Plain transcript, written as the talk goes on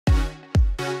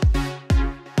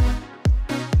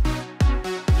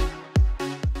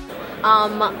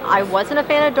I wasn't a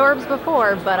fan of Dorbs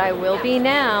before, but I will be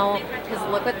now. Because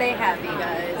look what they have, you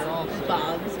guys.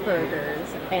 Bob's Burgers.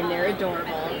 And they're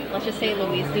adorable. Let's just say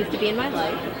Louise needs to be in my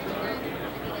life.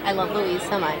 I love Louise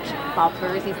so much. Bob's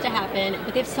Burgers needs to happen.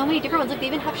 But they have so many different ones. Like, they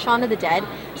even have Shaun of the Dead.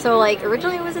 So, like,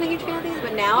 originally I wasn't a huge fan of these,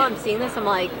 but now I'm seeing this, I'm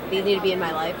like, these need to be in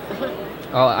my life.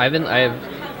 Oh, I've been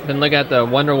looking at the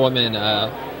Wonder Woman,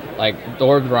 like,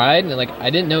 Dorbs ride, and, like, I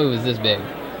didn't know it was this big.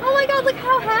 Oh my god, look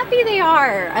how happy they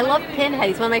are. I love Pinhead.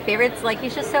 He's one of my favorites. Like,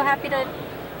 he's just so happy to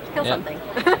kill something.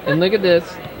 And look at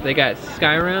this. They got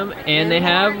Skyrim, and they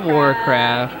have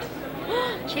WarCraft.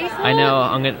 Chase, I know,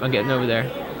 I'm getting over there.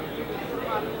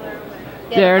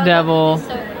 yeah, Daredevil. so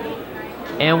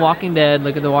And Walking Dead.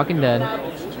 Look at the Walking Dead.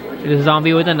 There's a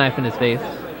zombie with a knife in his face. they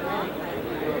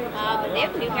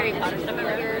have new Harry Potter stuff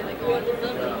over here.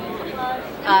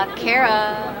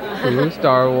 Kara. Ooh,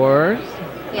 Star Wars.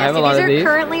 Yeah, I have so a lot these of are these.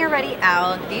 currently already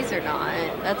out. These are not.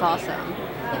 That's awesome.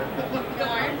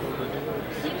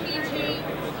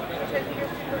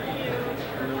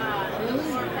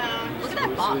 Look at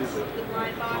that box.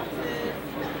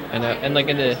 And look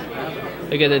at the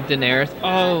Daenerys.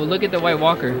 Oh, look at the White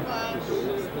Walker.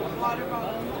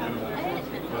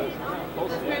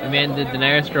 Man, the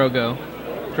Daenerys Drogon.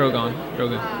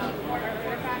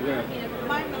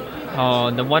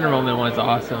 Oh, the Wonder Woman one's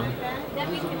awesome.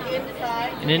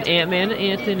 And then Ant-Man and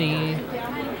Anthony.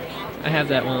 I have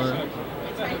that one.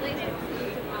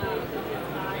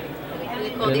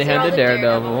 Cool. Then they These are have all the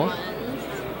Daredevil. ones.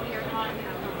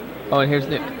 Oh, and here's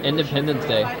the Independence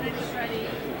Day. What?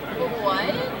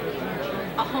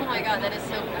 Oh my god, that is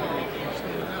so cool.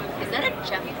 Is that a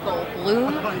Jeff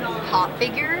Goldblum pop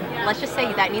figure? Let's just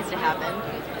say that needs to happen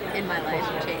in my life,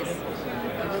 Chase.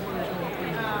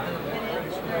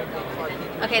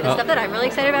 Okay, the stuff that I'm really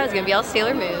excited about is going to be all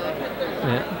Sailor Moon.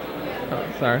 Yeah. Oh,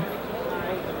 sorry.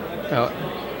 Oh.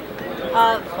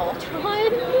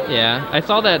 Voltron? Yeah, I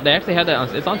saw that they actually had that on,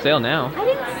 it's on sale now. I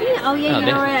didn't see it. Oh yeah, Oh, you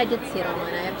know what? I did see it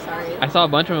online. I'm sorry. I saw a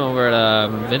bunch of them over at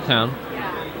Midtown.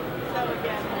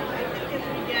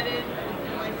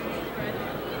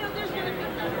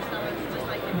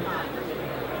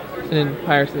 And then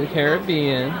Pirates of the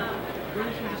Caribbean.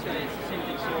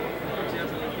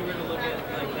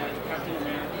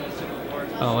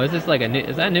 Oh, is this like a new,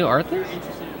 is that a new Arthas? I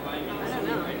don't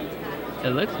know. It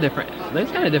looks different. It looks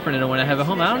kind of different than the one I have at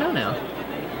home. I don't know now.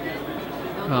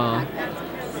 Oh.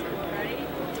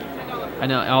 I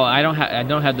know. Oh, I don't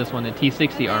have this one, the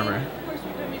T60 armor.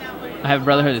 I have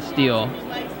Brotherhood of Steel.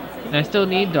 And I still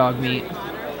need dog meat.